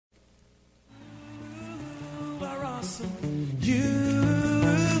awesome. You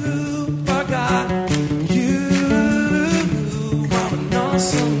are God. You are an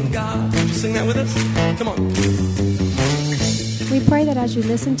awesome God. Sing that with us. Come on. We pray that as you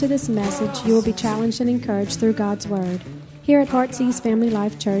listen to this message, you will be challenged and encouraged through God's Word. Here at Heartsease Family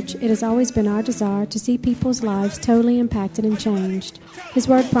Life Church, it has always been our desire to see people's lives totally impacted and changed. His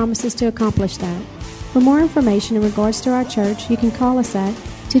Word promises to accomplish that. For more information in regards to our church, you can call us at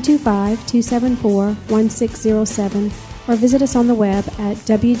 225-274-1607 or visit us on the web at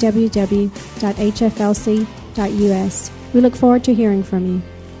www.hflc.us. We look forward to hearing from you.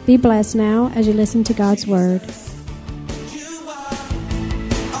 Be blessed now as you listen to God's Word.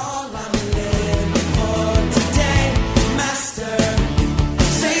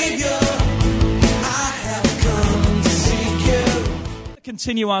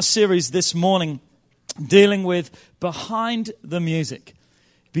 Continue our series this morning dealing with behind the music.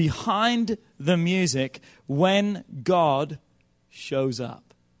 Behind the music when God shows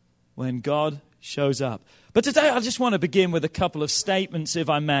up. When God shows up. But today I just want to begin with a couple of statements, if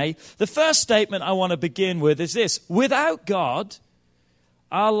I may. The first statement I want to begin with is this: without God,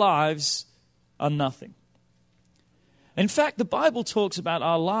 our lives are nothing. In fact, the Bible talks about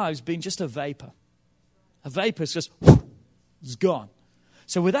our lives being just a vapor. A vapor is just, it's gone.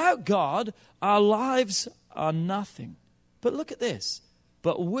 So without God, our lives are nothing. But look at this.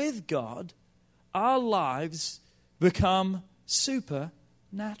 But with God, our lives become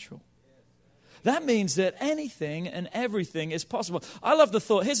supernatural. That means that anything and everything is possible. I love the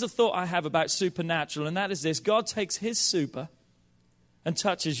thought. Here's the thought I have about supernatural, and that is this: God takes his super and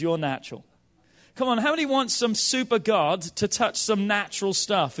touches your natural. Come on, how many want some super God to touch some natural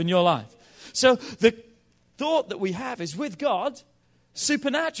stuff in your life? So the thought that we have is with God,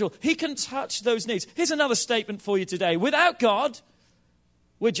 supernatural. He can touch those needs. Here's another statement for you today. Without God,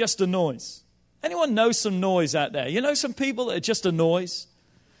 we're just a noise. Anyone know some noise out there? You know some people that are just a noise?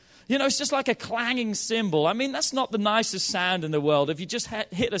 You know, it's just like a clanging cymbal. I mean, that's not the nicest sound in the world. If you just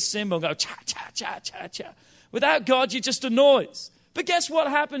hit a cymbal and go cha, cha, cha, cha, cha. Without God, you're just a noise. But guess what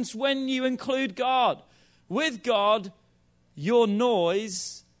happens when you include God? With God, your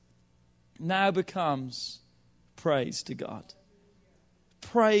noise now becomes praise to God.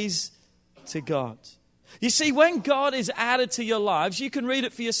 Praise to God. You see, when God is added to your lives, you can read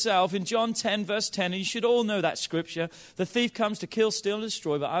it for yourself in John 10, verse 10, and you should all know that scripture. The thief comes to kill, steal, and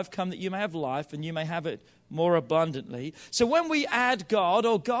destroy, but I've come that you may have life and you may have it more abundantly. So when we add God,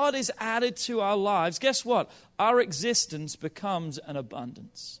 or God is added to our lives, guess what? Our existence becomes an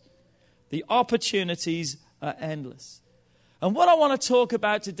abundance. The opportunities are endless. And what I want to talk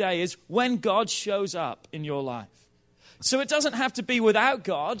about today is when God shows up in your life. So it doesn't have to be without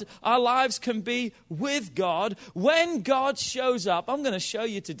God. Our lives can be with God. When God shows up, I'm going to show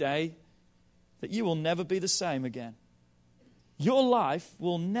you today that you will never be the same again. Your life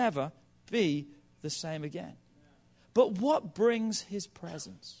will never be the same again. But what brings his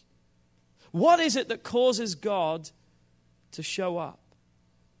presence? What is it that causes God to show up?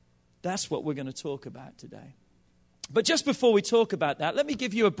 That's what we're going to talk about today. But just before we talk about that, let me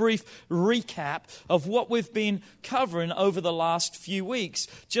give you a brief recap of what we've been covering over the last few weeks,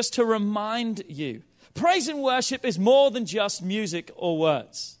 just to remind you. Praise and worship is more than just music or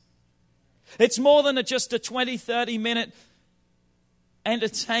words. It's more than just a 20, 30-minute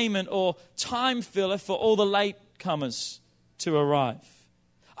entertainment or time filler for all the latecomers to arrive.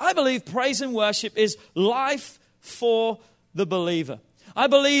 I believe praise and worship is life for the believer. I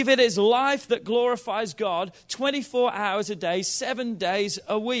believe it is life that glorifies God 24 hours a day, 7 days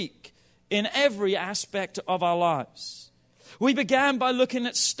a week, in every aspect of our lives. We began by looking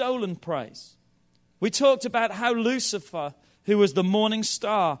at stolen praise. We talked about how Lucifer, who was the morning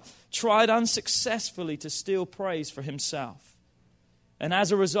star, tried unsuccessfully to steal praise for himself. And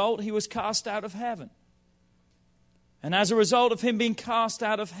as a result, he was cast out of heaven. And as a result of him being cast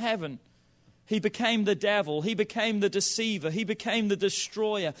out of heaven, he became the devil. He became the deceiver. He became the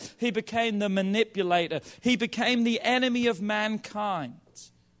destroyer. He became the manipulator. He became the enemy of mankind.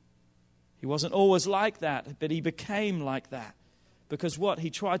 He wasn't always like that, but he became like that. Because what? He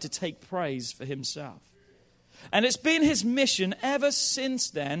tried to take praise for himself. And it's been his mission ever since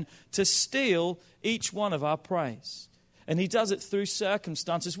then to steal each one of our praise. And he does it through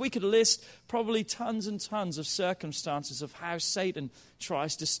circumstances. We could list probably tons and tons of circumstances of how Satan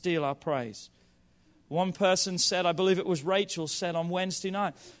tries to steal our praise. One person said, I believe it was Rachel, said on Wednesday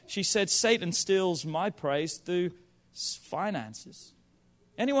night, she said, Satan steals my praise through finances.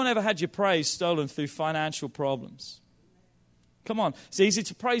 Anyone ever had your praise stolen through financial problems? Come on, it's easy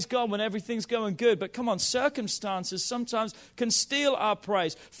to praise God when everything's going good, but come on, circumstances sometimes can steal our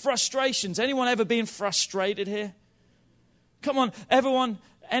praise. Frustrations, anyone ever been frustrated here? Come on,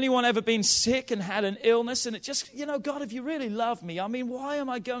 anyone ever been sick and had an illness and it just, God, if you really love me, I mean, why am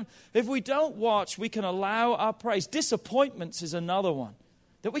I going? If we don't watch, we can allow our praise. Disappointments is another one.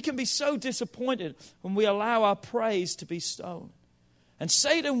 That we can be so disappointed when we allow our praise to be stolen. And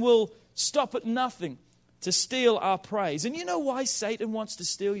Satan will stop at nothing to steal our praise. And you know why Satan wants to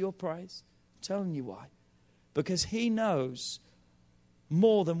steal your praise? I'm telling you why. Because he knows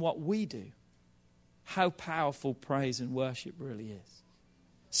more than what we do how powerful praise and worship really is.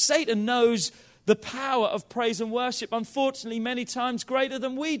 Satan knows the power of praise and worship, unfortunately, many times greater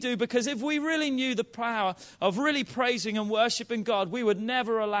than we do, because if we really knew the power of really praising and worshiping God, we would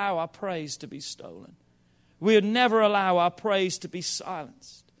never allow our praise to be stolen. We would never allow our praise to be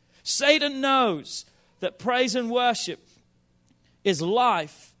silenced. Satan knows that praise and worship is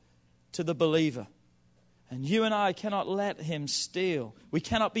life to the believer. And you and I cannot let him steal. We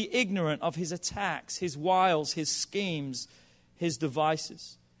cannot be ignorant of his attacks, his wiles, his schemes, his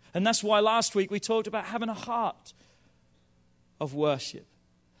devices. And that's why last week we talked about having a heart of worship,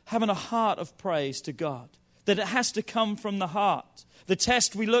 having a heart of praise to God, that it has to come from the heart. The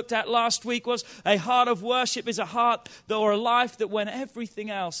test we looked at last week was a heart of worship is a heart or a life that when everything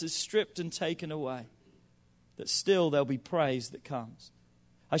else is stripped and taken away, that still there'll be praise that comes.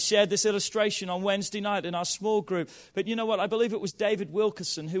 I shared this illustration on Wednesday night in our small group. But you know what? I believe it was David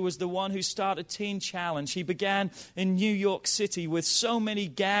Wilkerson who was the one who started Teen Challenge. He began in New York City with so many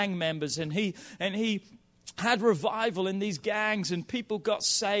gang members. And he had revival in these gangs and people got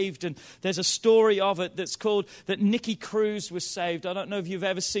saved. And there's a story of it that's called that Nicky Cruz was saved. I don't know if you've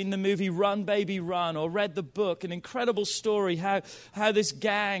ever seen the movie Run Baby Run or read the book. An incredible story how this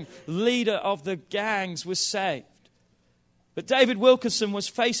gang, leader of the gangs, was saved. But David Wilkerson was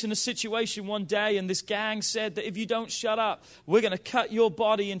facing a situation one day, and this gang said that if you don't shut up, we're going to cut your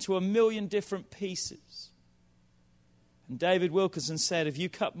body into 1,000,000 different pieces. And David Wilkerson said, if you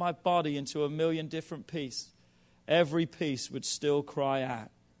cut my body into 1,000,000 different pieces, every piece would still cry out,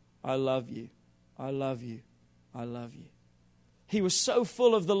 I love you, I love you, I love you. He was so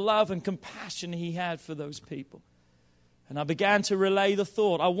full of the love and compassion he had for those people. And I began to relay the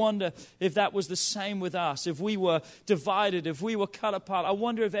thought. I wonder if that was the same with us. If we were divided, if we were cut apart, I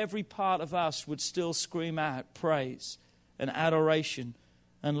wonder if every part of us would still scream out praise and adoration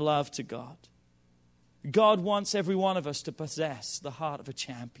and love to God. God wants every one of us to possess the heart of a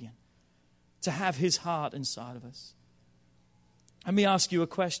champion, to have his heart inside of us. Let me ask you a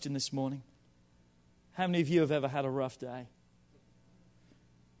question this morning. How many of you have ever had a rough day?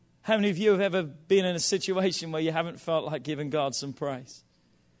 How many of you have ever been in a situation where you haven't felt like giving God some praise?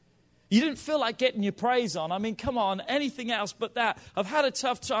 You didn't feel like getting your praise on. I mean, come on, anything else but that. I've had a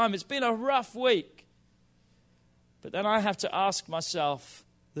tough time. It's been a rough week. But then I have to ask myself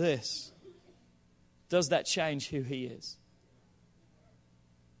this. Does that change who he is?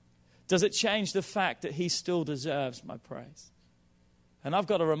 Does it change the fact that he still deserves my praise? And I've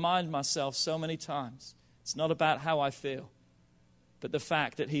got to remind myself so many times, it's not about how I feel, but the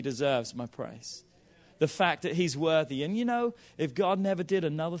fact that he deserves my praise. The fact that he's worthy. And you know, if God never did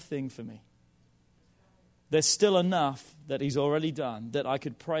another thing for me, there's still enough that he's already done that I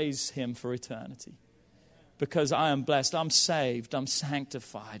could praise him for eternity. Because I am blessed, I'm saved, I'm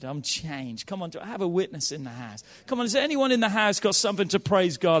sanctified, I'm changed. Come on, do I have a witness in the house? Come on, has anyone in the house got something to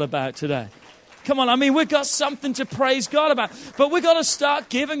praise God about today? Come on, I mean, we've got something to praise God about. But we've got to start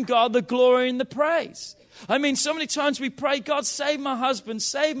giving God the glory and the praise. I mean, so many times we pray, God, save my husband,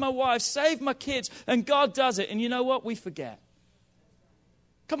 save my wife, save my kids, and God does it. And you know what? We forget.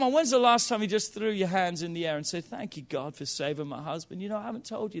 Come on, when's the last time you just threw your hands in the air and said, thank you, God, for saving my husband? You know, I haven't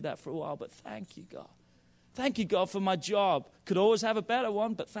told you that for a while, but thank you, God. Thank you, God, for my job. Could always have a better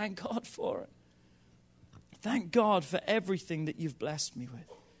one, but thank God for it. Thank God for everything that you've blessed me with.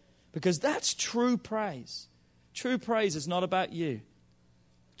 Because that's true praise. True praise is not about you.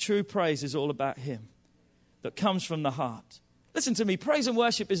 True praise is all about him. That comes from the heart. Listen to me, praise and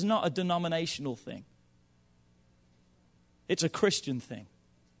worship is not a denominational thing. It's a Christian thing.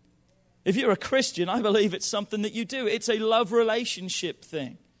 If you're a Christian, I believe it's something that you do. It's a love relationship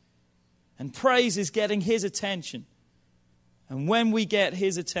thing. And praise is getting his attention. And when we get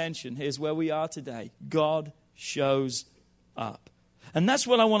his attention, here's where we are today. God shows up. And that's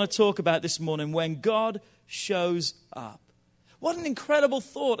what I want to talk about this morning, when God shows up. What an incredible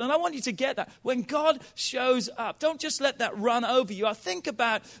thought. And I want you to get that. When God shows up, don't just let that run over you. I think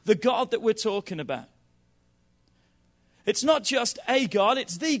about the God that we're talking about. It's not just a God,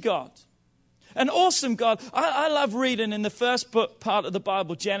 it's the God. An awesome God. I love reading in the first part of the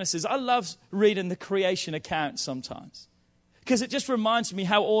Bible, Genesis. I love reading the creation account sometimes. Because it just reminds me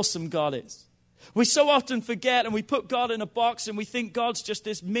how awesome God is. We so often forget and we put God in a box and we think God's just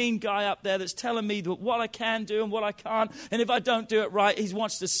this mean guy up there that's telling me what I can do and what I can't. And if I don't do it right, he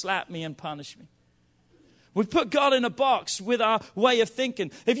wants to slap me and punish me. We put God in a box with our way of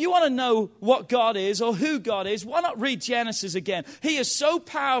thinking. If you want to know what God is or who God is, why not read Genesis again? He is so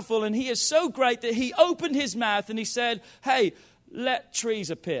powerful and he is so great that he opened his mouth and he said, hey, let trees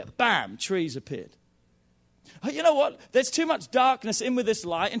appear. Bam, trees appeared. You know what? There's too much darkness in with this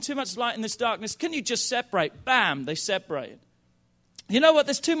light and too much light in this darkness. Can you just separate? Bam, they separated. You know what?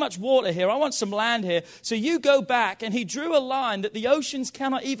 There's too much water here. I want some land here. So you go back, and he drew a line that the oceans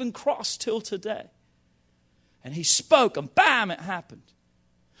cannot even cross till today. And he spoke, and bam, it happened.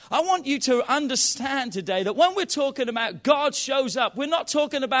 I want you to understand today that when we're talking about God shows up, we're not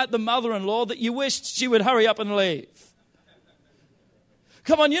talking about the mother-in-law that you wished she would hurry up and leave.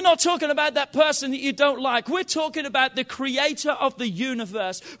 Come on, you're not talking about that person that you don't like. We're talking about the creator of the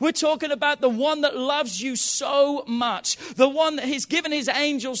universe. We're talking about the one that loves you so much. The one that he's given his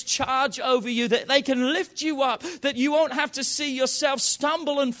angels charge over you, that they can lift you up, that you won't have to see yourself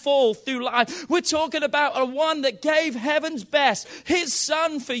stumble and fall through life. We're talking about a one that gave heaven's best, his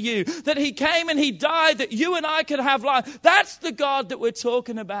son for you, that he came and he died that you and I could have life. That's the God that we're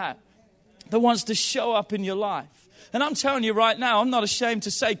talking about, that wants to show up in your life. And I'm telling you right now, I'm not ashamed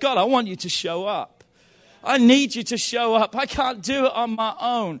to say, God, I want you to show up. I need you to show up. I can't do it on my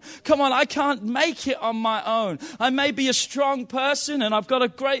own. Come on, I can't make it on my own. I may be a strong person and I've got a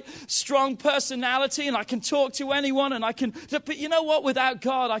great, strong personality and I can talk to anyone and I can, but you know what? Without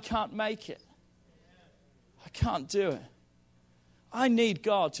God, I can't make it. I can't do it. I need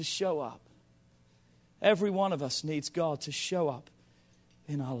God to show up. Every one of us needs God to show up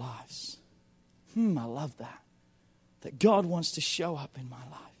in our lives. I love that. That God wants to show up in my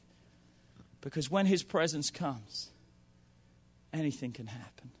life. Because when his presence comes, anything can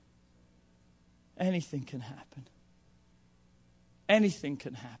happen. Anything can happen. Anything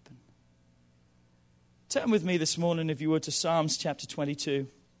can happen. Turn with me this morning, if you would, to Psalms chapter 22.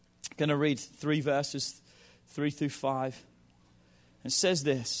 I'm going to read 3 verses, 3 through 5. It says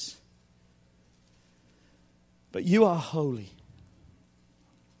this: But you are holy.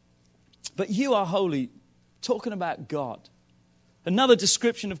 But you are holy. Talking about God. Another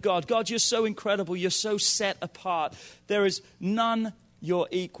description of God. God, you're so incredible. You're so set apart. There is none your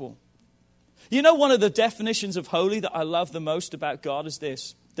equal. You know, one of the definitions of holy that I love the most about God is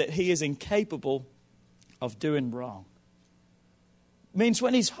this: that he is incapable of doing wrong. It means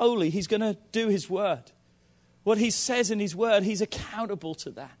when he's holy, he's going to do his word. What he says in his word, he's accountable to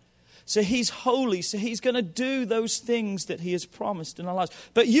that. So he's holy. So he's going to do those things that he has promised in our lives.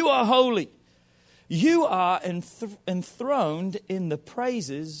 But you are holy. You are enthroned in the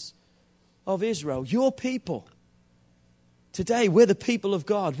praises of Israel, your people. Today, we're the people of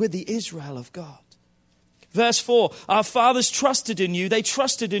God. We're the Israel of God. Verse 4, our fathers trusted in you. They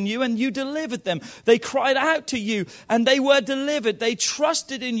trusted in you and you delivered them. They cried out to you and they were delivered. They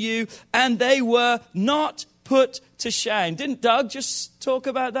trusted in you and they were not put to shame. Didn't Doug just talk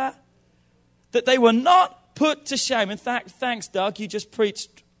about that? That they were not put to shame. In fact, thanks, Doug. You just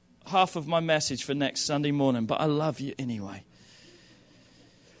preached half of my message for next Sunday morning, but I love you anyway.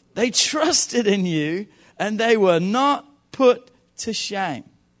 They trusted in you and they were not put to shame.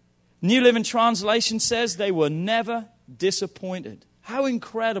 New Living Translation says they were never disappointed. How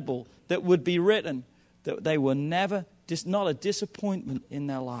incredible that would be written, that they were never, not a disappointment in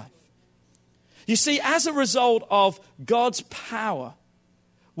their life. You see, as a result of God's power,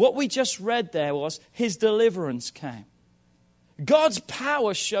 what we just read there was his deliverance came. God's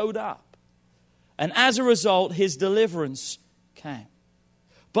power showed up. And as a result, his deliverance came.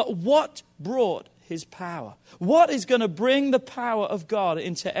 But what brought his power? What is going to bring the power of God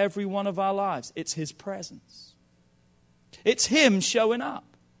into every one of our lives? It's his presence. It's him showing up.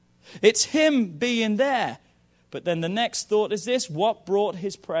 It's him being there. But then the next thought is this: what brought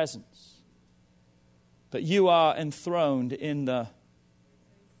his presence? But you are enthroned in the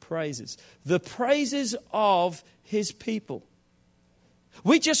praises. The praises of his people.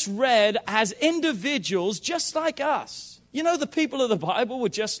 We just read as individuals just like us. You know, the people of the Bible were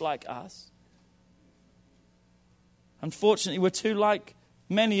just like us. Unfortunately, we're too like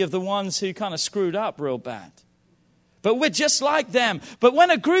many of the ones who kind of screwed up real bad. But we're just like them. But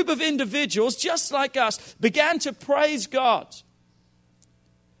when a group of individuals just like us began to praise God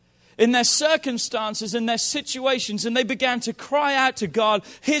in their circumstances, in their situations, and they began to cry out to God,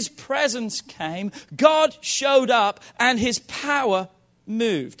 his presence came, God showed up, and his power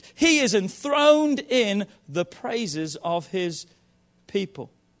moved. He is enthroned in the praises of his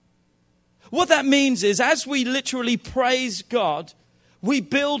people. What that means is, as we literally praise God, we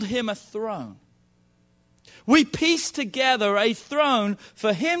build him a throne. We pieced together a throne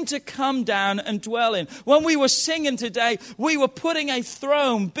for him to come down and dwell in. When we were singing today, we were putting a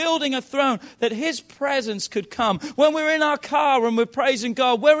throne, building a throne that his presence could come. When we're in our car and we're praising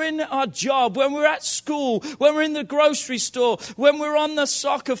God, we're in our job, when we're at school, when we're in the grocery store, when we're on the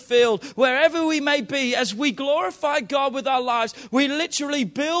soccer field, wherever we may be, as we glorify God with our lives, we literally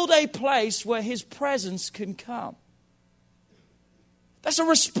build a place where his presence can come. That's a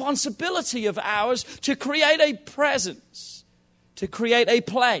responsibility of ours, to create a presence, to create a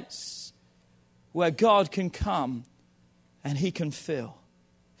place where God can come and he can fill.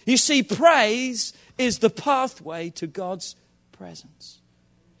 You see, praise is the pathway to God's presence.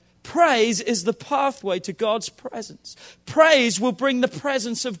 Praise is the pathway to God's presence. Praise will bring the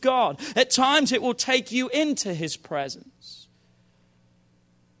presence of God. At times it will take you into his presence.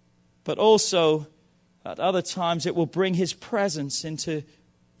 But also, at other times, it will bring his presence into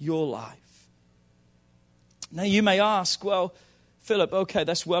your life. Now, you may ask, well, Philip, okay,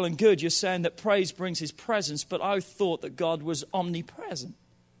 that's well and good. You're saying that praise brings his presence, but I thought that God was omnipresent,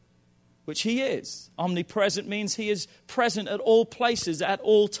 which he is. Omnipresent means he is present at all places, at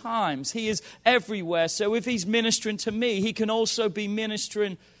all times. He is everywhere. So if he's ministering to me, he can also be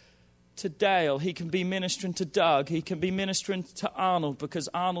ministering to Dale, he can be ministering to Doug, he can be ministering to Arnold, because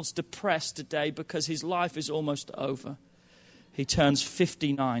Arnold's depressed today because his life is almost over. He turns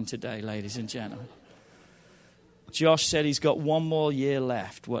 59 today, ladies and gentlemen. Josh said he's got one more year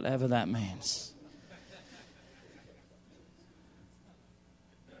left, whatever that means.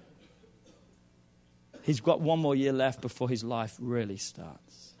 He's got one more year left before his life really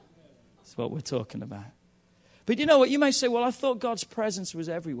starts. That's what we're talking about. But you know what? You may say, well, I thought God's presence was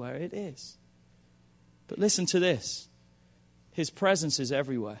everywhere. It is. But listen to this. His presence is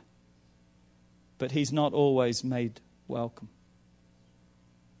everywhere. But he's not always made welcome.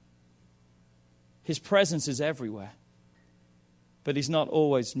 His presence is everywhere. But he's not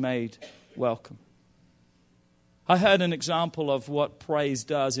always made welcome. I heard an example of what praise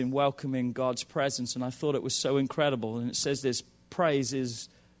does in welcoming God's presence, and I thought it was so incredible. And it says this: praise is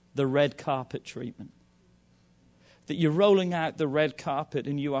the red carpet treatment. That you're rolling out the red carpet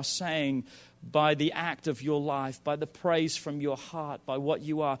and you are saying, by the act of your life, by the praise from your heart, by what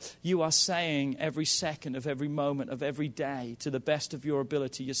you are saying every second of every moment of every day, to the best of your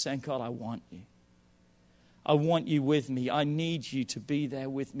ability, you're saying, God, I want you. I want you with me. I need you to be there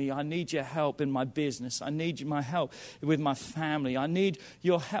with me. I need your help in my business. I need my help with my family. I need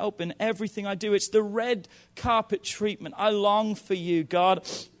your help in everything I do. It's the red carpet treatment. I long for you, God.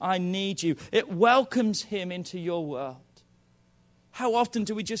 I need you. It welcomes him into your world. How often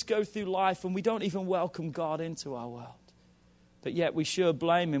do we just go through life and we don't even welcome God into our world? But yet we sure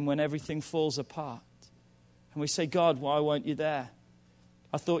blame him when everything falls apart. And we say, God, why weren't you there?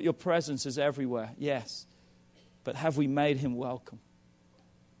 I thought your presence is everywhere. Yes. But have we made him welcome?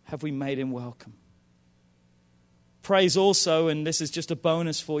 Have we made him welcome? Praise also, and this is just a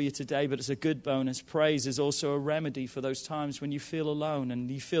bonus for you today, but it's a good bonus. Praise is also a remedy for those times when you feel alone and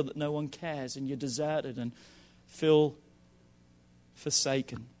you feel that no one cares and you're deserted and feel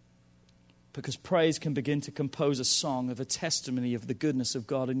forsaken. Because praise can begin to compose a song of a testimony of the goodness of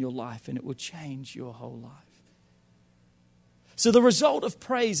God in your life, and it will change your whole life. So the result of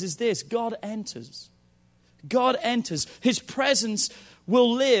praise is this: God enters. God enters. His presence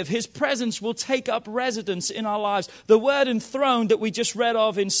will live. His presence will take up residence in our lives. The word enthroned that we just read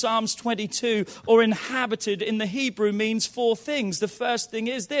of in Psalms 22, or inhabited in the Hebrew, means four things. The first thing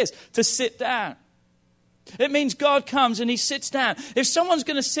is this: to sit down. It means God comes and he sits down. If someone's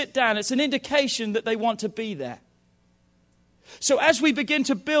going to sit down, it's an indication that they want to be there. So as we begin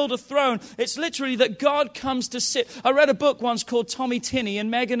to build a throne, it's literally that God comes to sit. I read a book once called Tommy Tinney,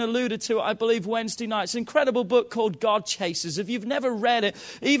 and Megan alluded to it, I believe, Wednesday night. It's an incredible book called God Chasers. If you've never read it,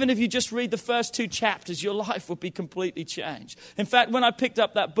 even if you just read the first 2 chapters, your life will be completely changed. In fact, when I picked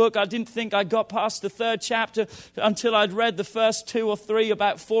up that book, I didn't think I got past the 3rd chapter until I'd read the first 2 or 3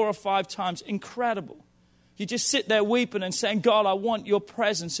 about 4 or 5 times. Incredible. You just sit there weeping and saying, God, I want your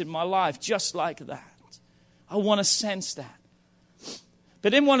presence in my life just like that. I want to sense that.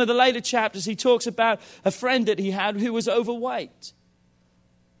 But in one of the later chapters, he talks about a friend that he had who was overweight.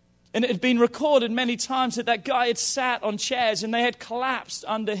 And it had been recorded many times that guy had sat on chairs and they had collapsed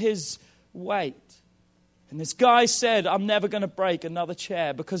under his weight. And this guy said, I'm never going to break another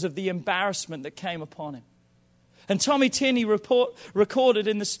chair because of the embarrassment that came upon him. And Tommy Tinney recorded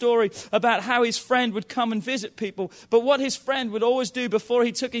in the story about how his friend would come and visit people. But what his friend would always do before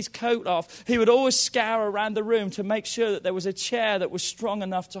he took his coat off, he would always scour around the room to make sure that there was a chair that was strong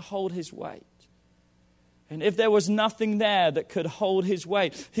enough to hold his weight. And if there was nothing there that could hold his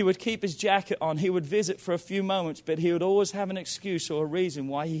weight, he would keep his jacket on. He would visit for a few moments, but he would always have an excuse or a reason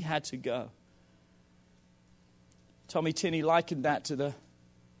why he had to go. Tommy Tinney likened that to the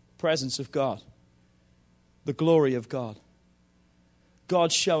presence of God, the glory of God.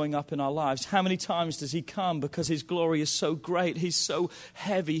 God showing up in our lives. How many times does he come because his glory is so great? He's so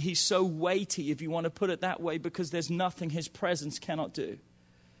heavy. He's so weighty, if you want to put it that way, because there's nothing his presence cannot do.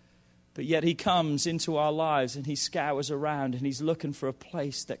 But yet he comes into our lives and he scours around and he's looking for a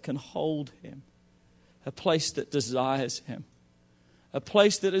place that can hold him, a place that desires him, a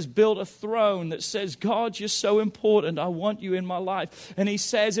place that has built a throne that says, God, you're so important. I want you in my life. And he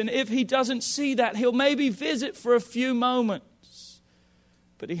says, and if he doesn't see that, he'll maybe visit for a few moments.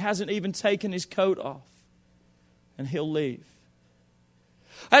 But he hasn't even taken his coat off. And he'll leave.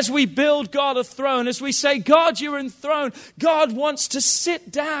 As we build God a throne, as we say, God, you're enthroned, God wants to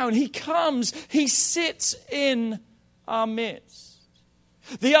sit down. He comes. He sits in our midst.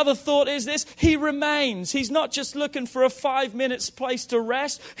 The other thought is this: he remains. He's not just looking for a 5 minutes place to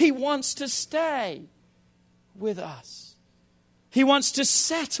rest. He wants to stay with us. He wants to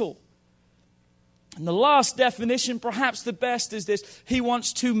settle. And the last definition, perhaps the best, is this: he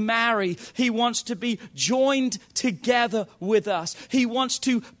wants to marry. He wants to be joined together with us. He wants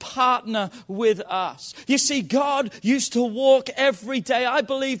to partner with us. You see, God used to walk every day. I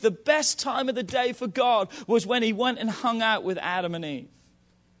believe the best time of the day for God was when he went and hung out with Adam and Eve.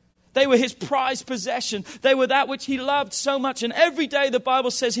 They were his prized possession. They were that which he loved so much. And every day the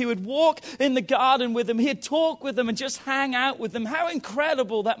Bible says he would walk in the garden with them. He'd talk with them and just hang out with them. How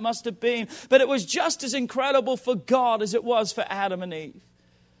incredible that must have been. But it was just as incredible for God as it was for Adam and Eve.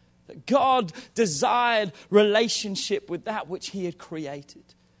 That God desired relationship with that which he had created.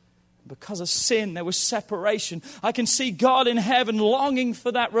 Because of sin, there was separation. I can see God in heaven longing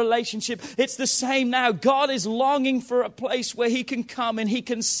for that relationship. It's the same now. God is longing for a place where he can come and he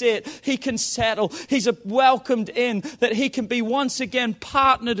can sit, he can settle. He's welcomed in, that he can be once again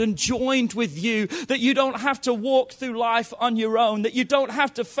partnered and joined with you, that you don't have to walk through life on your own, that you don't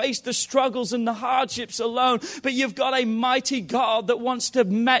have to face the struggles and the hardships alone, but you've got a mighty God that wants to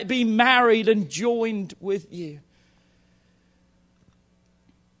be married and joined with you.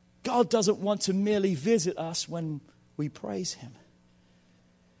 God doesn't want to merely visit us when we praise him.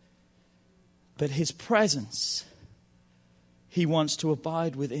 But his presence, he wants to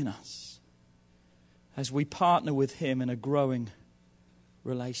abide within us as we partner with him in a growing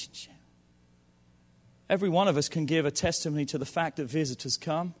relationship. Every one of us can give a testimony to the fact that visitors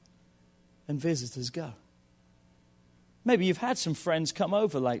come and visitors go. Maybe you've had some friends come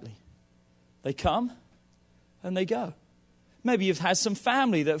over lately. They come and they go. Maybe you've had some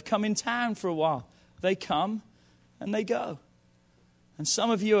family that have come in town for a while. They come and they go. And some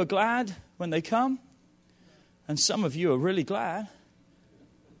of you are glad when they come. And some of you are really glad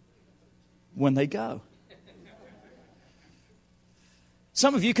when they go.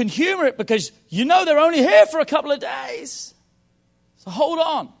 Some of you can humor it because you know they're only here for a couple of days. So hold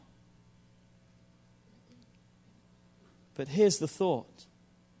on. But here's the thought.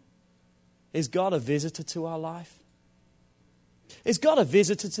 Is God a visitor to our life? Is God a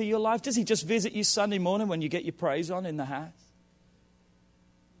visitor to your life? Does he just visit you Sunday morning when you get your praise on in the house?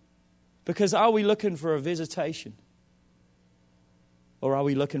 Because are we looking for a visitation? Or are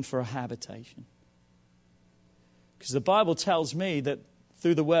we looking for a habitation? Because the Bible tells me that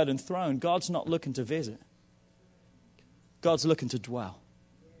through the word enthroned, God's not looking to visit. God's looking to dwell.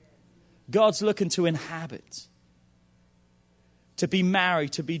 God's looking to inhabit. To be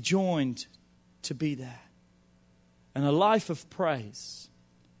married, to be joined, to be there. And a life of praise,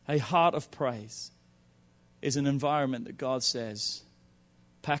 a heart of praise, is an environment that God says,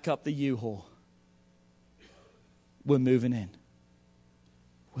 pack up the U-Haul. We're moving in.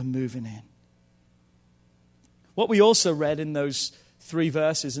 We're moving in. What we also read in those 3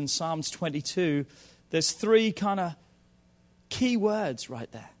 verses in Psalms 22, there's 3 kind of key words right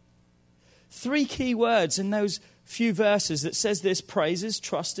there. 3 key words in those few verses that says this: praises,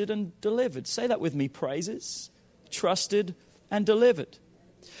 trusted, and delivered. Say that with me: praises, trusted, and delivered.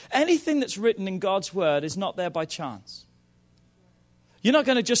 Anything that's written in God's word is not there by chance. You're not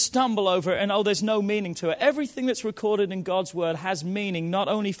going to just stumble over it and, oh, there's no meaning to it. Everything that's recorded in God's word has meaning, not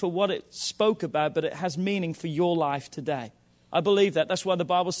only for what it spoke about, but it has meaning for your life today. I believe that. That's why the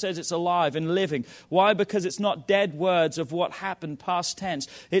Bible says it's alive and living. Why? Because it's not dead words of what happened past tense.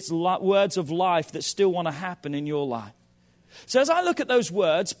 It's words of life that still want to happen in your life. So as I look at those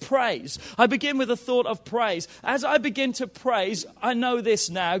words, praise, I begin with a thought of praise. As I begin to praise, I know this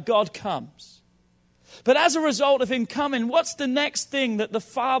now: God comes. But as a result of him coming, what's the next thing that the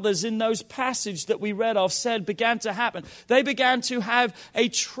fathers in those passages that we read of said began to happen? They began to have a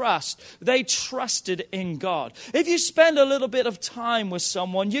trust. They trusted in God. If you spend a little bit of time with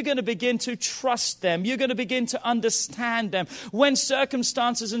someone, you're going to begin to trust them. You're going to begin to understand them. When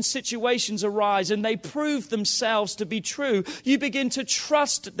circumstances and situations arise and they prove themselves to be true, you begin to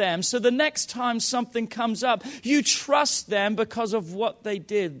trust them. So the next time something comes up, you trust them because of what they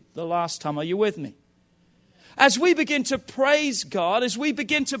did the last time. Are you with me? As we begin to praise God, as we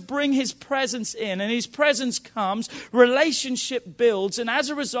begin to bring his presence in, and his presence comes, relationship builds, and as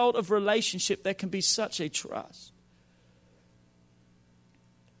a result of relationship, there can be such a trust.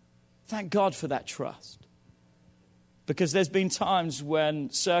 Thank God for that trust. Because there's been times when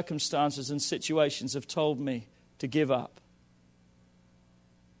circumstances and situations have told me to give up.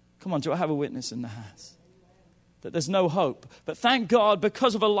 Come on, do I have a witness in the house? That there's no hope. But thank God,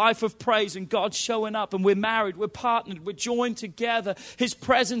 because of a life of praise and God showing up, and we're married, we're partnered, we're joined together, his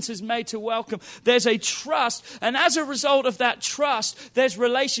presence is made to welcome. There's a trust, and as a result of that trust, there's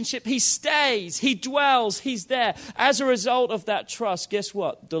relationship. He stays, he dwells, he's there. As a result of that trust, guess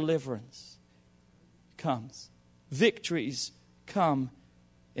what? Deliverance comes. Victories come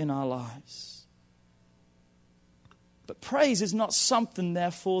in our lives. But praise is not something,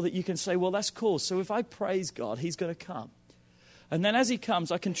 therefore, that you can say, well, that's cool. So if I praise God, he's going to come. And then as he comes,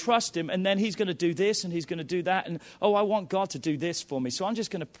 I can trust him. And then he's going to do this and he's going to do that. And, oh, I want God to do this for me. So I'm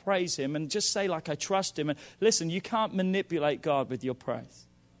just going to praise him and just say like I trust him. And listen, you can't manipulate God with your praise.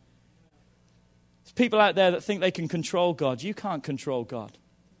 There's people out there that think they can control God. You can't control God.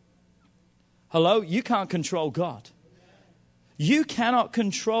 Hello? You can't control God. You cannot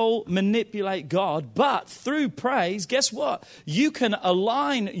control, manipulate God, but through praise, guess what? You can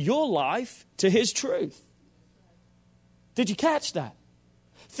align your life to his truth. Did you catch that?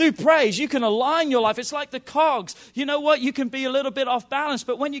 Through praise, you can align your life. It's like the cogs. You know what? You can be a little bit off balance,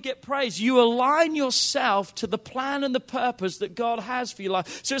 but when you get praise, you align yourself to the plan and the purpose that God has for your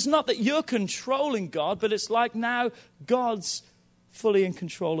life. So it's not that you're controlling God, but it's like now God's fully in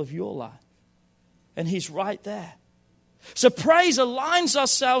control of your life. And he's right there. So praise aligns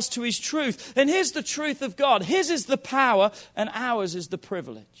ourselves to his truth. And here's the truth of God. His is the power and ours is the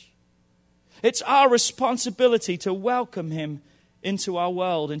privilege. It's our responsibility to welcome him into our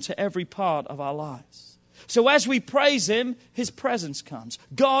world, into every part of our lives. So as we praise him, his presence comes.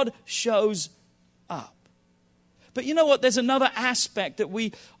 God shows up. But you know what? There's another aspect that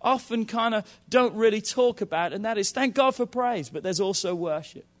we often kind of don't really talk about, and that is thank God for praise, but there's also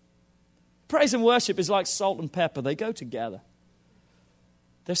worship. Praise and worship is like salt and pepper. They go together.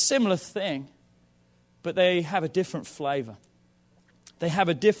 They're a similar thing, but they have a different flavor. They have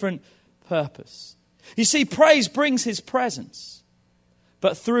a different purpose. You see, praise brings his presence,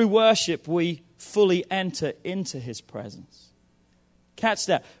 but through worship we fully enter into his presence. Catch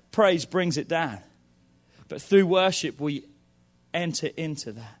that. Praise brings it down, but through worship we enter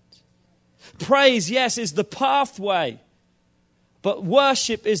into that. Praise, yes, is the pathway. But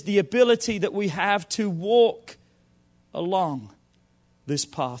worship is the ability that we have to walk along this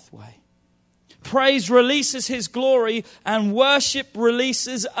pathway. Praise releases his glory, and worship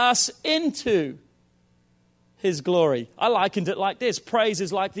releases us into his glory. I likened it like this. Praise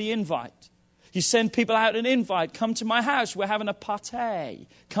is like the invite. You send people out an invite. Come to my house. We're having a party.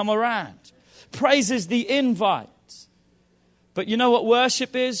 Come around. Praise is the invite. But you know what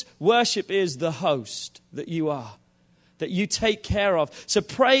worship is? Worship is the host that you are, that you take care of. So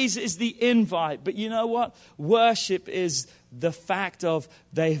praise is the invite. But you know what? Worship is the fact of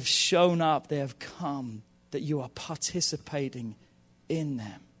they have shown up, they have come, that you are participating in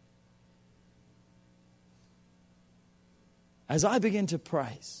them. As I begin to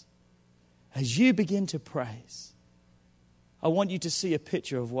praise, as you begin to praise, I want you to see a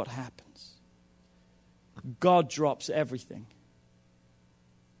picture of what happens. God drops everything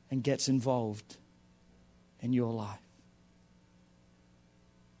and gets involved in your life.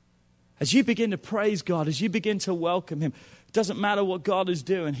 As you begin to praise God, as you begin to welcome him, it doesn't matter what God is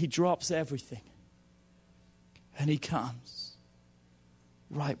doing, he drops everything. And he comes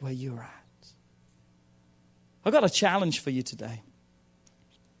right where you're at. I've got a challenge for you today.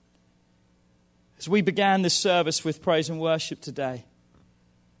 As we began this service with praise and worship today,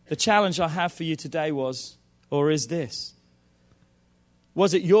 the challenge I have for you today was, or is this: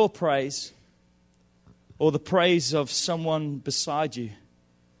 was it your praise or the praise of someone beside you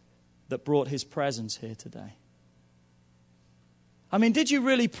that brought his presence here today? I mean, did you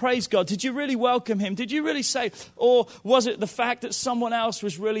really praise God? Did you really welcome him? Did you really say, or was it the fact that someone else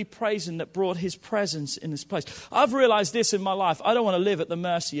was really praising that brought his presence in this place? I've realized this in my life. I don't want to live at the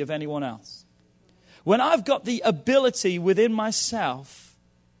mercy of anyone else. when I've got the ability within myself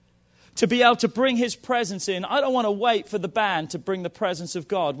to be able to bring His presence in, I don't want to wait for the band to bring the presence of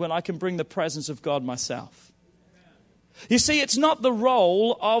God when I can bring the presence of God myself. You see, it's not the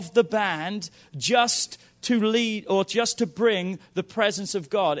role of the band just to lead or just to bring the presence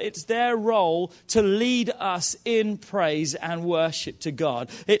of God. It's their role to lead us in praise and worship to God.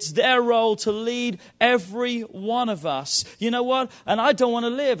 It's their role to lead every one of us. You know what? And I don't want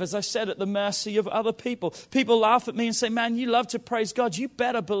to live, as I said, at the mercy of other people. People laugh at me and say, man, you love to praise God. You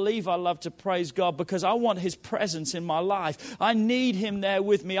better believe I love to praise God because I want His presence in my life. I need Him there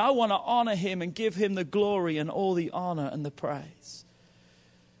with me. I want to honor Him and give Him the glory and all the honor and the praise.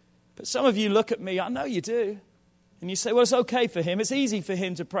 But some of you look at me, I know you do, and you say, well, it's okay for him. It's easy for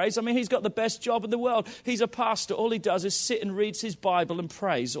him to praise. I mean, he's got the best job in the world. He's a pastor. All he does is sit and reads his Bible and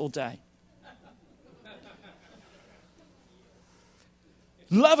praise all day.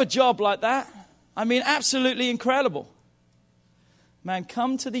 Love a job like that. I mean, absolutely incredible. Man,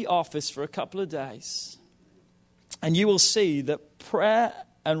 come to the office for a couple of days, and you will see that prayer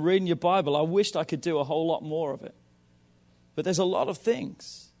and reading your Bible, I wished I could do a whole lot more of it. But there's a lot of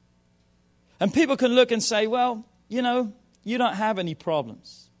things. And people can look and say, well, you know, you don't have any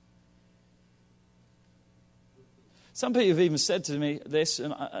problems. Some people have even said to me this,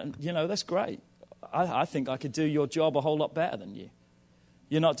 and you know, that's great. I think I could do your job a whole lot better than you.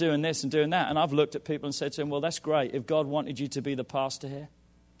 You're not doing this and doing that. And I've looked at people and said to them, well, that's great. If God wanted you to be the pastor here,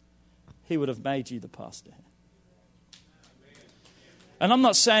 He would have made you the pastor here. And I'm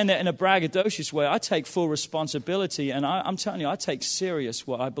not saying that in a braggadocious way. I take full responsibility, and I'm telling you, I take serious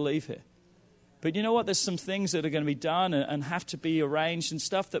what I believe here. But you know what? There's some things that are going to be done and have to be arranged and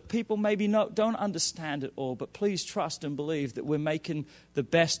stuff that people maybe don't understand at all. But please trust and believe that we're making the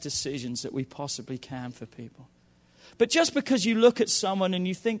best decisions that we possibly can for people. But just because you look at someone and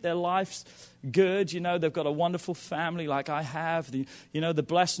you think their life's good, you know, they've got a wonderful family like I have, the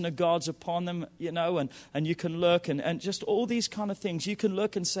blessing of God's upon them, you know, and you can look and just all these kind of things. You can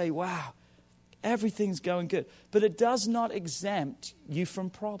look and say, wow, everything's going good. But it does not exempt you from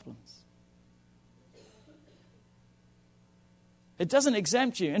problems. It doesn't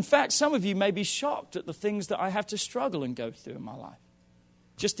exempt you. In fact, some of you may be shocked at the things that I have to struggle and go through in my life.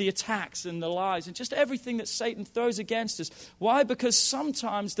 Just the attacks and the lies and just everything that Satan throws against us. Why? Because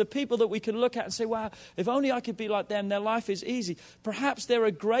sometimes the people that we can look at and say, wow, if only I could be like them, their life is easy. Perhaps they're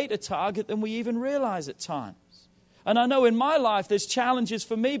a greater target than we even realize at times. And I know in my life there's challenges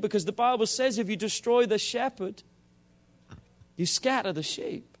for me because the Bible says if you destroy the shepherd, you scatter the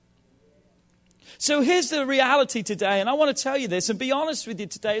sheep. So here's the reality today, and I want to tell you this and be honest with you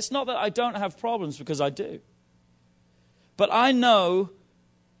today. It's not that I don't have problems, because I do. But I know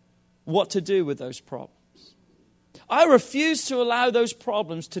what to do with those problems. I refuse to allow those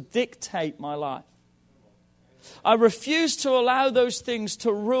problems to dictate my life. I refuse to allow those things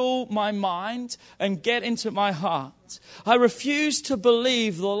to rule my mind and get into my heart. I refuse to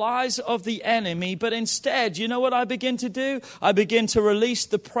believe the lies of the enemy, but instead, you know what I begin to do? I begin to release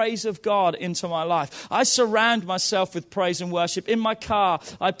the praise of God into my life. I surround myself with praise and worship. In my car,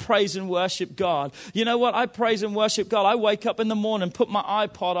 I praise and worship God. You know what? I praise and worship God. I wake up in the morning, put my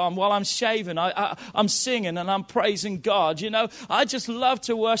iPod on while I'm shaving. I'm singing and I'm praising God. You know, I just love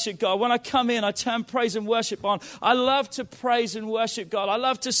to worship God. When I come in, I turn praise and worship on. I love to praise and worship God. I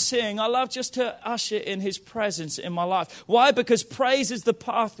love to sing. I love just to usher in His presence in my life. Why? Because praise is the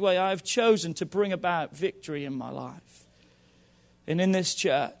pathway I have chosen to bring about victory in my life and in this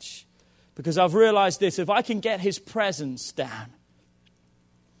church. Because I've realized this, if I can get His presence down,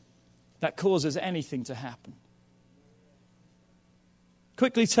 that causes anything to happen.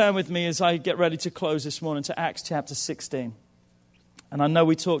 Quickly turn with me as I get ready to close this morning to Acts chapter 16. And I know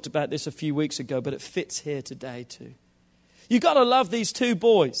we talked about this a few weeks ago, but it fits here today too. You've got to love these two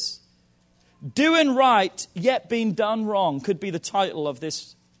boys. Doing right, yet being done wrong could be the title of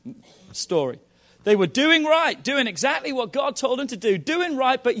this story. They were doing right, doing exactly what God told them to do. Doing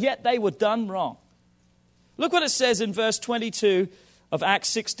right, but yet they were done wrong. Look what it says in verse 22 of Acts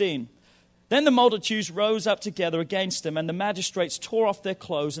 16. Then the multitudes rose up together against them, and the magistrates tore off their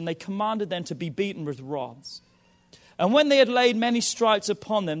clothes, and they commanded them to be beaten with rods. And when they had laid many stripes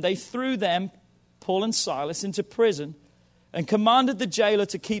upon them, they threw them, Paul and Silas, into prison, and commanded the jailer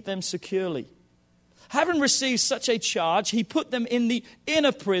to keep them securely. Having received such a charge, he put them in the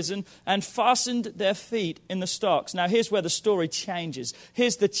inner prison and fastened their feet in the stocks. Now here's where the story changes.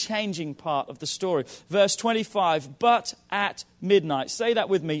 Here's the changing part of the story. Verse 25, but at midnight. Say that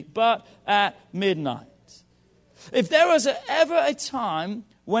with me, but at midnight. If there was ever a time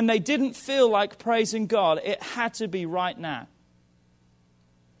when they didn't feel like praising God, it had to be right now.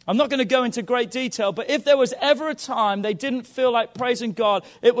 I'm not going to go into great detail, but if there was ever a time they didn't feel like praising God,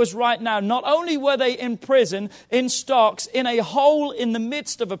 it was right now. Not only were they in prison, in stocks, in a hole in the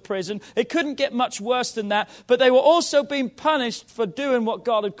midst of a prison, it couldn't get much worse than that, but they were also being punished for doing what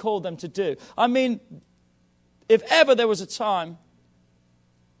God had called them to do. I mean, if ever there was a time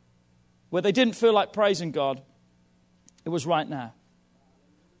where they didn't feel like praising God, it was right now.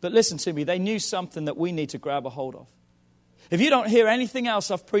 But listen to me, they knew something that we need to grab a hold of. If you don't hear anything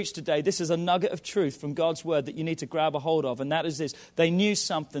else I've preached today, this is a nugget of truth from God's word that you need to grab a hold of. And that is this. They knew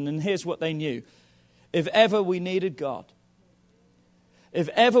something, and here's what they knew. If ever we needed God, if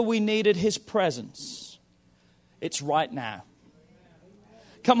ever we needed His presence, it's right now.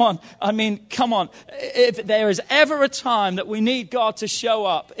 Come on. I mean, come on. If there is ever a time that we need God to show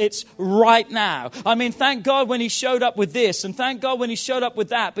up, it's right now. I mean, thank God when He showed up with this, and thank God when He showed up with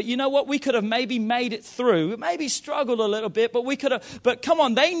that. But you know what? We could have maybe made it through. Maybe struggled a little bit, but we could have. But come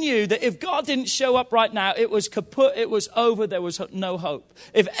on, they knew that if God didn't show up right now, it was kaput, it was over, there was no hope.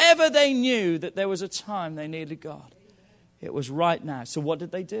 If ever they knew that there was a time they needed God, it was right now. So what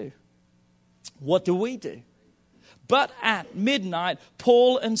did they do? What do we do? But at midnight,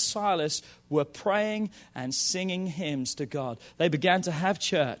 Paul and Silas were praying and singing hymns to God. They began to have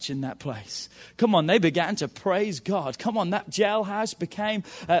church in that place. Come on, they began to praise God. Come on, that jailhouse became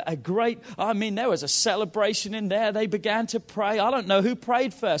a great, there was a celebration in there. They began to pray. I don't know who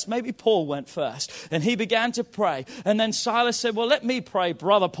prayed first. Maybe Paul went first. And he began to pray. And then Silas said, well, let me pray,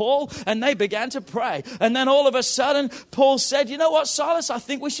 Brother Paul. And they began to pray. And then all of a sudden, Paul said, you know what, Silas, I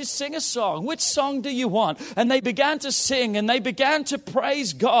think we should sing a song. Which song do you want? And they began to sing and they began to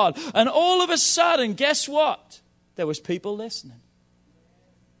praise God. And all of a sudden, guess what? There was people listening.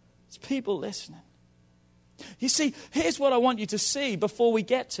 It's people listening. You see, here's what I want you to see before we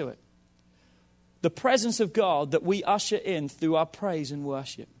get to it. The presence of God that we usher in through our praise and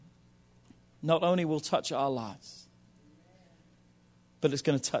worship not only will touch our lives, but it's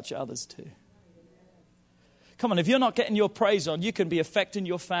going to touch others too. Come on, if you're not getting your praise on, you can be affecting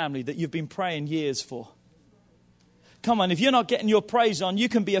your family that you've been praying years for. Come on, if you're not getting your praise on, you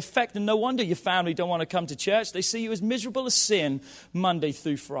can be affected. No wonder your family don't want to come to church. They see you as miserable as sin Monday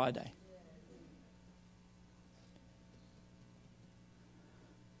through Friday.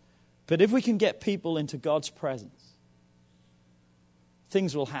 But if we can get people into God's presence,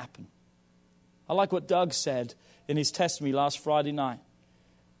 things will happen. I like what Doug said in his testimony last Friday night.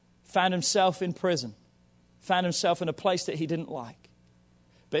 Found himself in prison. Found himself in a place that he didn't like.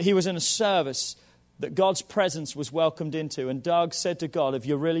 But he was in a service that God's presence was welcomed into. And Doug said to God, if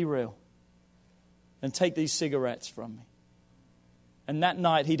you're really real, then take these cigarettes from me. And that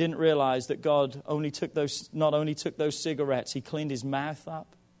night he didn't realize that God not only took those cigarettes, He cleaned his mouth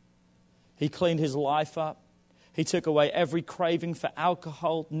up. He cleaned his life up. He took away every craving for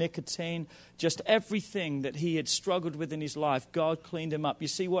alcohol, nicotine, just everything that he had struggled with in his life. God cleaned him up. You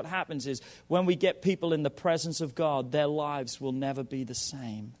see, what happens is when we get people in the presence of God, their lives will never be the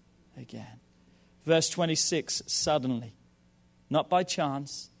same again. Verse 26, suddenly, not by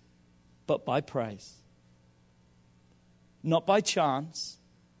chance, but by praise. Not by chance,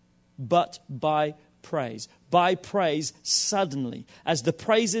 but by praise. By praise, suddenly. As the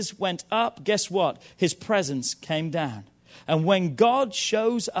praises went up, guess what? His presence came down. And when God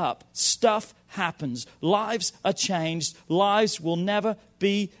shows up, stuff happens. Lives are changed. Lives will never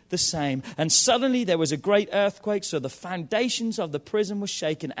be the same. And suddenly there was a great earthquake, so the foundations of the prison were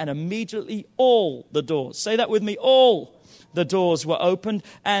shaken, and immediately all the doors, say that with me, all the doors were opened,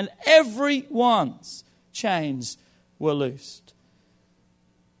 and everyone's chains were loosed.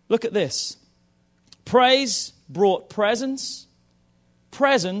 Look at this. Praise brought presence.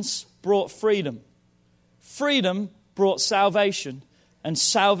 Presence brought freedom. Freedom brought salvation. And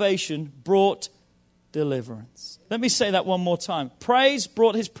salvation brought deliverance. Let me say that one more time. Praise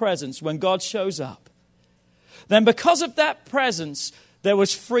brought His presence when God shows up. Then because of that presence, there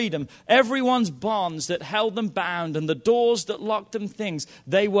was freedom. Everyone's bonds that held them bound and the doors that locked them things,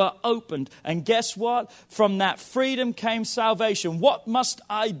 they were opened. And guess what? From that freedom came salvation. What must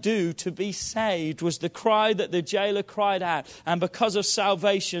I do to be saved was the cry that the jailer cried out. And because of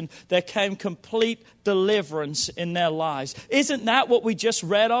salvation, there came complete deliverance in their lives. Isn't that what we just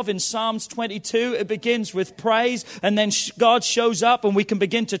read of in Psalms 22? It begins with praise, and then God shows up and we can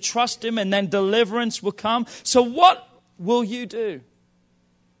begin to trust Him, and then deliverance will come. So what will you do?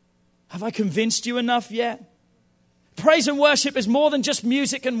 Have I convinced you enough yet? Praise and worship is more than just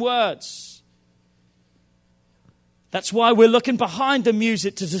music and words. That's why we're looking behind the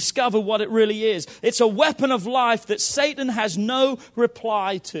music to discover what it really is. It's a weapon of life that Satan has no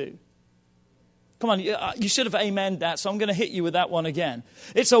reply to. Come on, you should have amened that, so I'm going to hit you with that one again.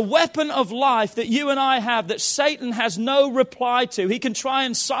 It's a weapon of life that you and I have that Satan has no reply to. He can try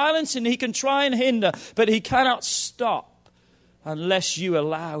and silence and he can try and hinder, but he cannot stop unless you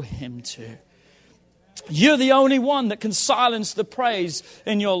allow him to. You're the only one that can silence the praise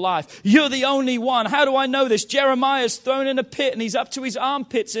in your life. You're the only one. How do I know this? Jeremiah's thrown in a pit and he's up to his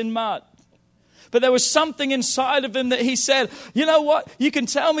armpits in mud. But there was something inside of him that he said, you know what? You can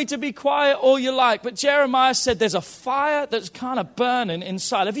tell me to be quiet all you like. But Jeremiah said there's a fire that's kind of burning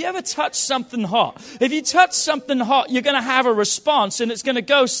inside. Have you ever touched something hot? If you touch something hot, you're going to have a response and it's going to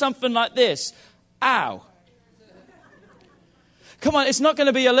go something like this. Ow. Come on, it's not going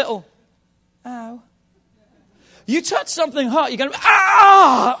to be a little, ow. You touch something hot, you're going to be,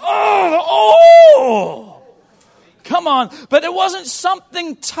 oh. Come on, but it wasn't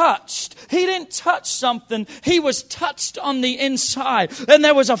something touched. He didn't touch something. He was touched on the inside. And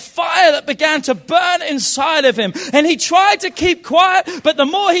there was a fire that began to burn inside of him. And he tried to keep quiet, but the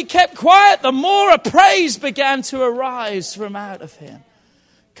more he kept quiet, the more a praise began to arise from out of him.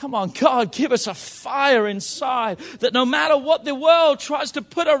 Come on, God, give us a fire inside that no matter what the world tries to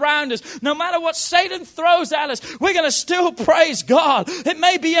put around us, no matter what Satan throws at us, we're going to still praise God. It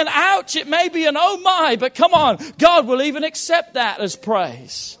may be an ouch, it may be an oh my, but come on, God will even accept that as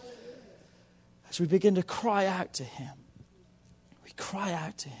praise. As we begin to cry out to him, we cry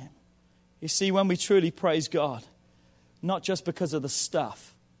out to him. You see, when we truly praise God, not just because of the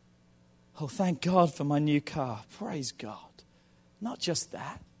stuff. Oh, thank God for my new car. Praise God. Not just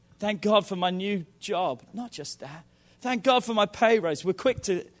that. Thank God for my new job. Not just that. Thank God for my pay raise. We're quick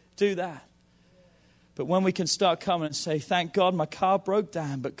to do that. But when we can start coming and say, thank God my car broke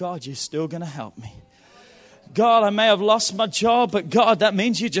down, but God, you're still going to help me. God, I may have lost my job, but God, that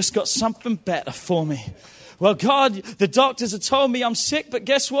means you just got something better for me. Well, God, the doctors have told me I'm sick, but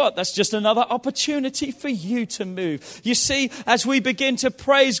guess what? That's just another opportunity for you to move. You see, as we begin to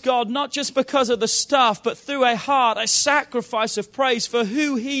praise God, not just because of the stuff, but through a heart, a sacrifice of praise for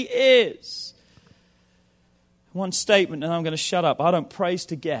who he is. One statement, and I'm going to shut up. I don't praise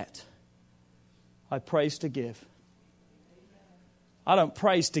to get. I praise to give. I don't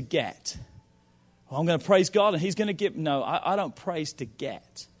praise to get. Well, I'm going to praise God and he's going to give. No, I don't praise to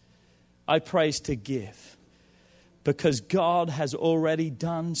get. I praise to give. Because God has already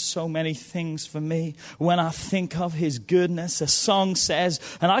done so many things for me. When I think of his goodness, a song says,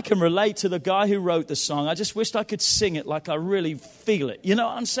 and I can relate to the guy who wrote the song. I just wished I could sing it like I really feel it. You know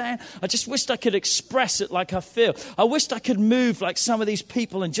what I'm saying? I just wished I could express it like I feel. I wished I could move like some of these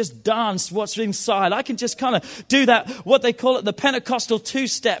people and just dance what's inside. I can just kind of do that, what they call it, the Pentecostal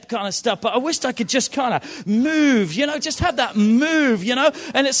two-step kind of stuff. But I wished I could just kind of move, just have that move,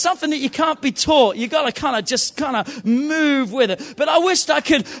 And it's something that you can't be taught. You got to kind of move with it. But I wished I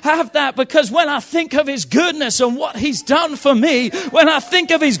could have that, because when I think of his goodness and what he's done for me, when I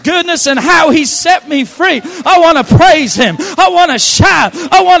think of his goodness and how he set me free, I want to praise him. I want to shout.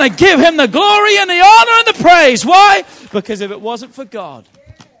 I want to give him the glory and the honor and the praise. Why? Because if it wasn't for God,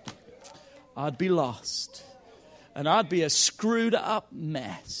 I'd be lost. And I'd be a screwed up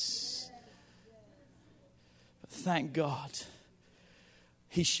mess. But thank God,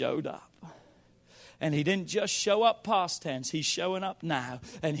 he showed up. And he didn't just show up past tense. He's showing up now.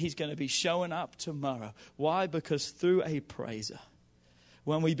 And he's going to be showing up tomorrow. Why? Because through a praiser,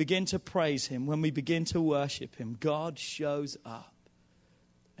 when we begin to praise him, when we begin to worship him, God shows up.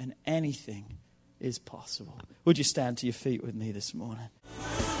 And anything is possible. Would you stand to your feet with me this morning?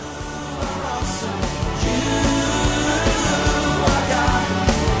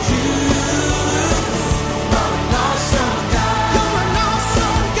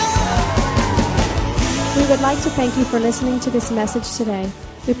 We would like to thank you for listening to this message today.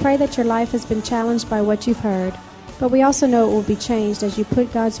 We pray that your life has been challenged by what you've heard, but we also know it will be changed as you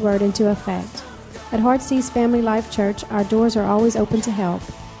put God's Word into effect. At Heartsease Family Life Church, our doors are always open to help.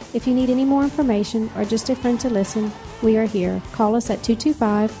 If you need any more information or just a friend to listen, we are here. Call us at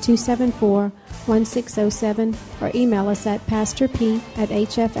 225-274-1607 or email us at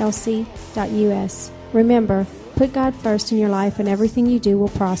pastorp@hflc.us. Remember, put God first in your life and everything you do will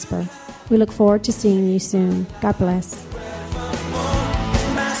prosper. We look forward to seeing you soon. God bless.